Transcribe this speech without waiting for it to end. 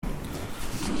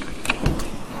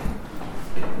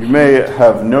You may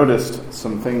have noticed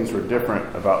some things were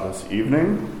different about this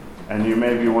evening, and you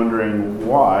may be wondering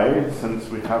why, since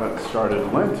we haven't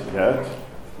started Lent yet.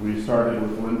 We started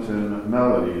with Lenten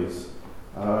melodies.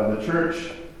 The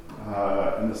church,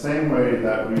 in the same way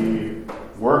that we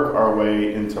work our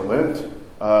way into Lent,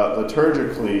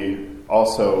 liturgically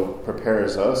also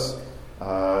prepares us.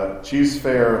 Cheese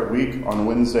Fair week on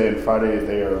Wednesday and Friday,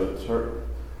 they are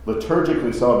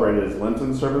liturgically celebrated as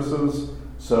Lenten services.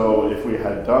 So if we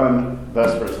had done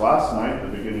Vespers last night, the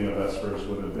beginning of Vespers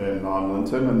would have been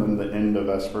non-Lenten, and then the end of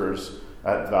Vespers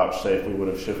at Vouchsafe, we would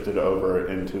have shifted over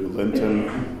into Lenten,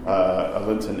 a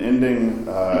Lenten ending,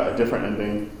 a different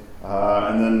ending.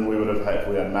 And then we would have had, if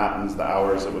we had Matins, the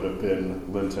hours, it would have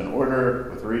been Lenten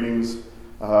order with readings.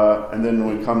 And then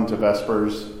we come to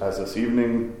Vespers as this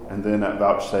evening, and then at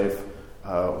Vouchsafe,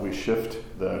 we shift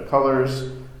the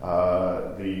colors.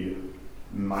 The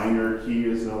minor key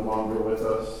is no longer with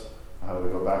us. We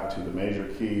go back to the major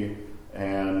key,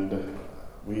 and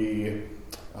we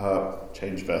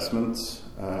change vestments,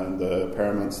 and the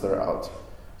paraments, they're out.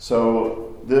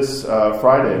 So this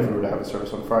Friday, if we were to have a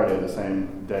service on Friday, the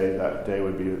same day, that day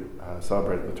would be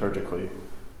celebrated liturgically.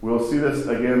 We'll see this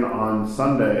again on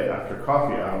Sunday after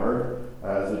coffee hour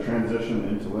as a transition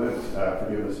into Lent,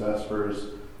 Forgiveness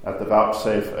Vespers. At the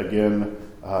Vouchsafe again,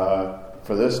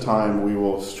 for this time we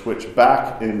will switch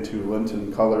back into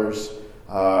Lenten colors,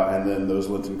 and then those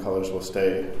Lenten colors will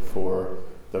stay for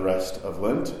the rest of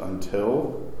Lent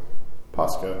until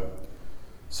Pascha.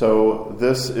 So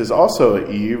this is also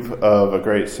an eve of a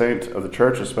great saint of the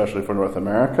church, especially for North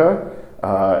America,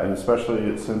 and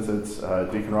especially since it's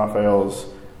Deacon Raphael's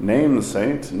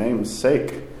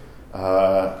namesake.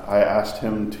 I asked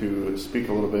him to speak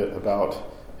a little bit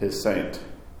about his saint.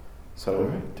 So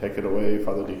right. Take it away,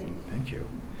 Father Deacon. Thank you.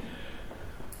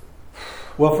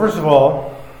 Well, first of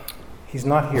all, he's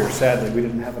not here, sadly. We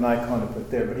didn't have an icon to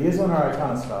put there, but he is on our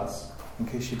iconostas, in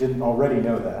case you didn't already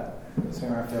know that.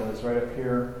 St. Raphael is right up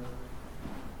here.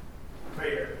 Right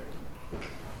here.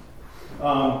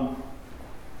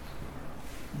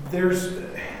 There's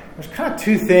kind of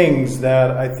two things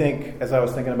that I think, as I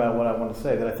was thinking about what I want to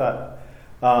say, that I thought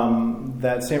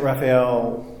that St.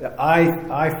 Raphael,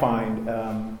 I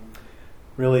find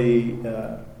really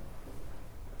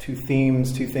two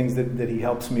things that he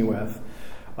helps me with.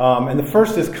 And the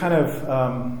first is kind of,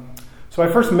 so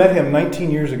I first met him 19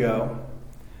 years ago.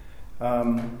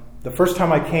 The first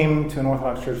time I came to an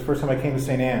Orthodox church, the first time I came to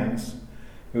St. Anne's,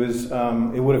 it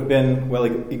would have been, well,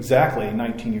 exactly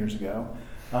 19 years ago,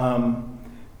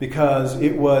 because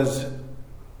it was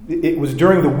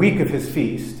during the week of his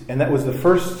feast, and that was the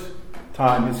first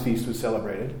time his feast was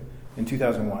celebrated in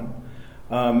 2001.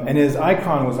 And his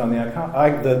icon was on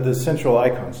the central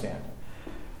icon stand.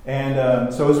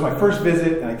 And so it was my first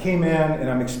visit, and I came in, and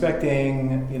I'm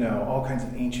expecting, all kinds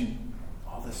of ancient,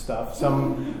 all this stuff.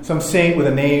 Some saint with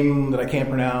a name that I can't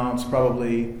pronounce,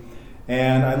 probably.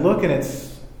 And I look, and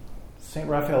it's St.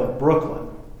 Raphael of Brooklyn.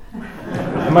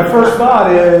 And my first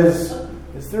thought is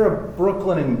there a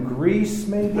Brooklyn in Greece,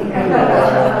 maybe?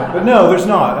 But no, there's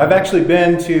not. I've actually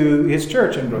been to his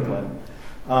church in Brooklyn.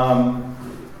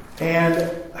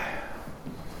 And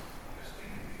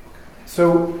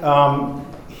so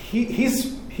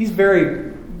he's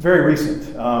very, very recent.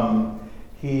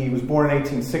 He was born in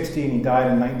 1860 and he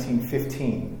died in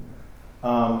 1915.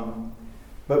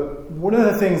 But one of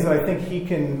the things that I think he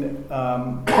can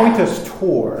point us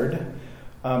toward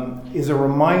is a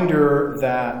reminder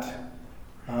that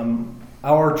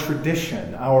our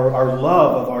tradition, our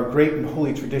love of our great and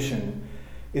holy tradition,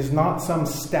 is not some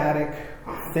static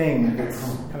thing that's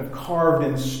kind of carved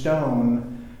in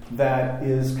stone that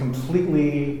is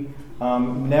completely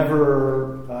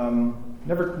never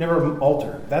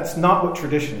altered. That's not what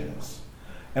tradition is.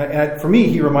 And for me,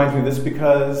 he reminds me of this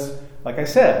because, like I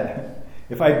said,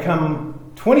 if I'd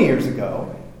come 20 years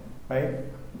ago, right,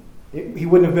 he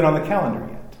wouldn't have been on the calendar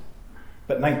yet.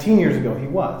 But 19 years ago, he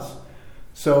was.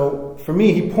 So for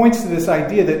me, he points to this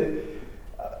idea that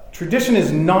tradition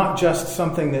is not just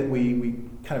something that we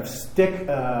kind of stick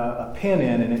a pin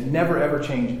in and it never ever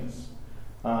changes.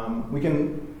 We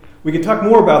can talk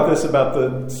more about this, about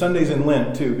the Sundays in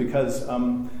Lent too, because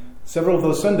several of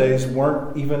those Sundays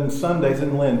weren't even Sundays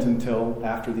in Lent until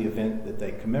after the event that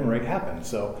they commemorate happened.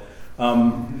 So,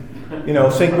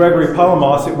 St. Gregory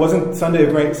Palamas, it wasn't Sunday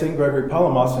of St. Gregory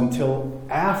Palamas until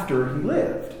after he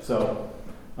lived. So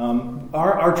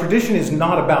our tradition is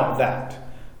not about that.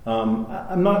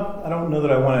 I don't know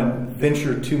that I want to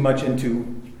venture too much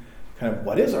into kind of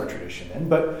what is our tradition,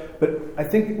 but I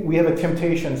think we have a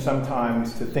temptation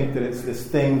sometimes to think that it's this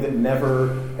thing that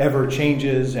never ever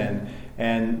changes,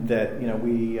 and that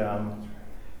we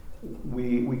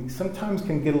we sometimes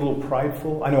can get a little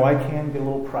prideful. I know I can get a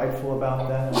little prideful about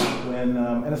that when,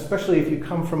 and especially if you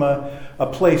come from a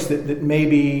place that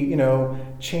maybe,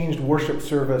 changed worship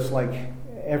service like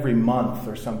every month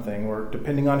or something, or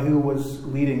depending on who was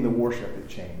leading the worship, it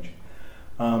changed.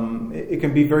 It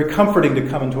can be very comforting to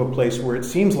come into a place where it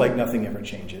seems like nothing ever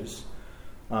changes.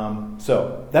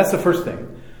 So that's the first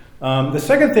thing. The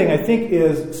second thing I think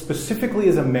is specifically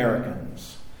as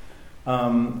Americans,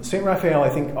 St. Raphael, I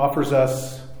think, offers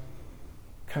us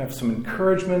kind of some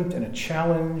encouragement and a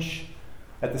challenge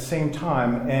at the same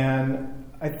time. And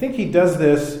I think he does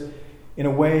this in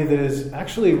a way that is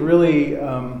actually really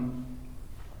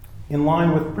in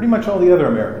line with pretty much all the other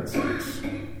American saints.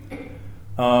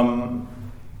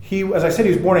 As I said,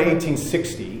 he was born in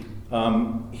 1860.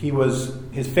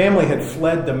 His family had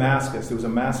fled Damascus. There was a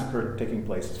massacre taking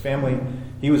place. His family,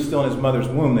 he was still in his mother's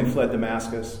womb. They fled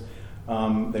Damascus.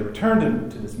 They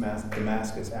returned to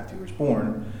Damascus after he was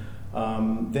born.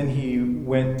 Then he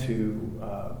went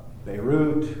to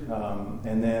Beirut,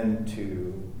 and then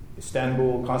to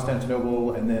Istanbul,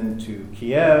 Constantinople, and then to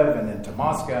Kiev, and then to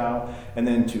Moscow, and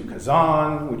then to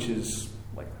Kazan, which is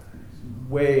like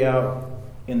way out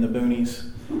in the boonies.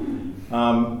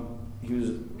 There's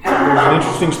an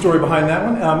interesting story behind that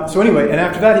one. So anyway, and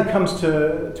after that he comes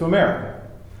to America.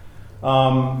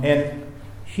 And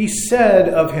he said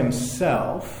of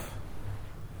himself,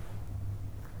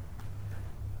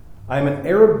 "I am an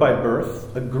Arab by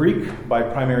birth, a Greek by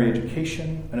primary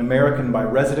education, an American by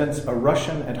residence, a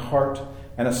Russian at heart,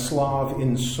 and a Slav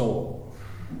in soul."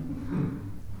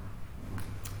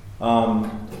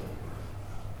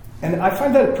 And I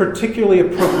find that particularly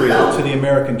appropriate to the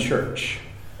American church.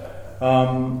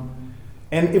 And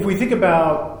if we think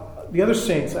about the other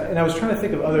saints, and I was trying to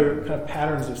think of other kind of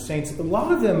patterns of saints, a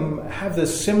lot of them have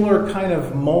this similar kind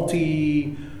of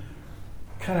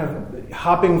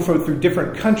hopping through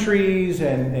different countries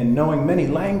and knowing many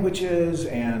languages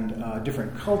and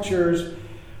different cultures.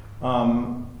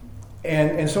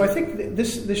 And so I think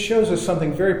this shows us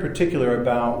something very particular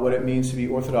about what it means to be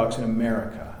Orthodox in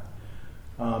America.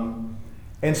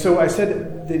 And so I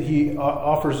said that he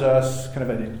offers us kind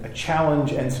of a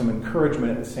challenge and some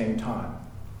encouragement at the same time.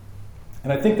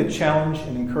 And I think the challenge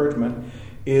and encouragement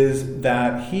is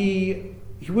that he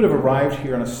would have arrived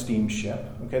here on a steamship.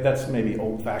 Okay, that's maybe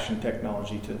old-fashioned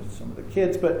technology to some of the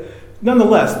kids, but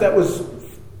nonetheless, that was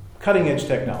cutting-edge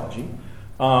technology.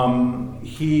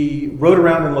 He rode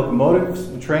around in locomotives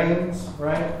and trains,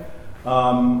 right?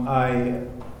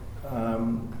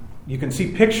 You can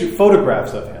see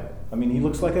photographs of him. I mean, he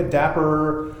looks like a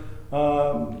dapper,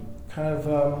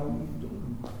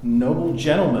 noble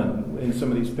gentleman in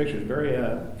some of these pictures. Very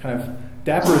kind of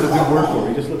dapper is a good word for him.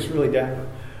 He just looks really dapper.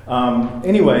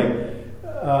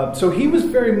 So he was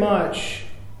very much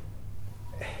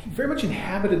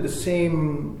inhabited the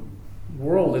same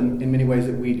world in many ways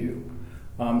that we do.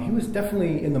 He was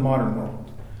definitely in the modern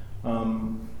world.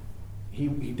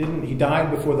 He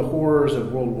died before the horrors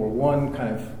of World War I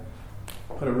kind of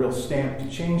put a real stamp to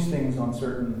change things on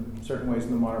certain ways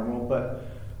in the modern world. But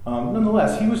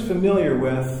nonetheless, he was familiar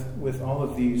with all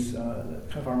of these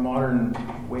kind of our modern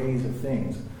ways of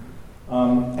things.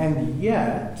 And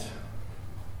yet,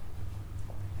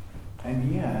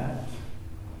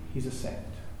 he's a saint.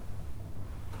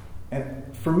 And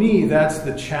for me, that's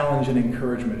the challenge and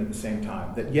encouragement at the same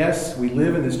time. That yes, we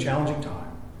live in this challenging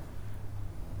time,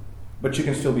 but you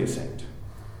can still be a saint.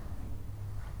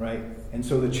 Right? And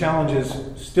so the challenge is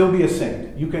still be a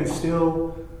saint. You can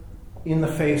still, in the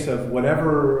face of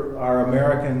whatever our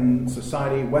American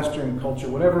society, Western culture,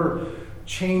 whatever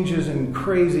changes and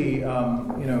crazy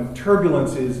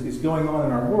turbulence is going on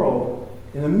in our world,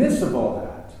 in the midst of all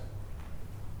that,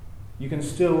 you can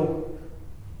still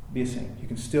be a saint. You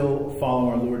can still follow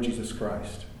our Lord Jesus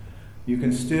Christ. You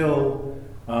can still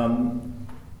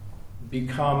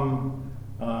become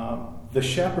the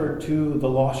shepherd to the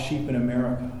lost sheep in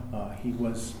America. He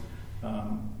was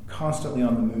constantly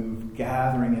on the move,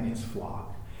 gathering in his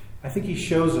flock. I think he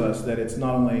shows us that it's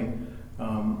not only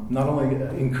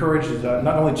encourages us,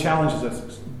 not only challenges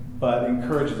us, but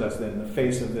encourages us that in the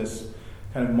face of this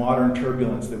kind of modern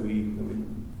turbulence that we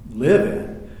live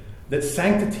in, that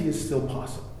sanctity is still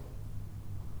possible.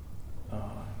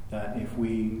 That if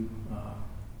we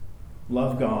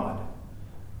love God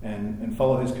and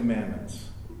follow His commandments,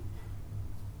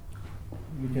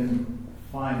 we can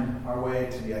find our way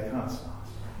to the iconostas.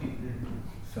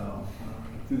 So,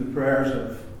 through the prayers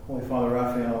of Holy Father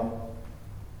Raphael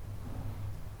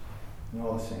and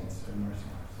all the saints, have mercy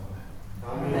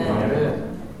on us. Amen.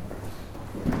 Amen.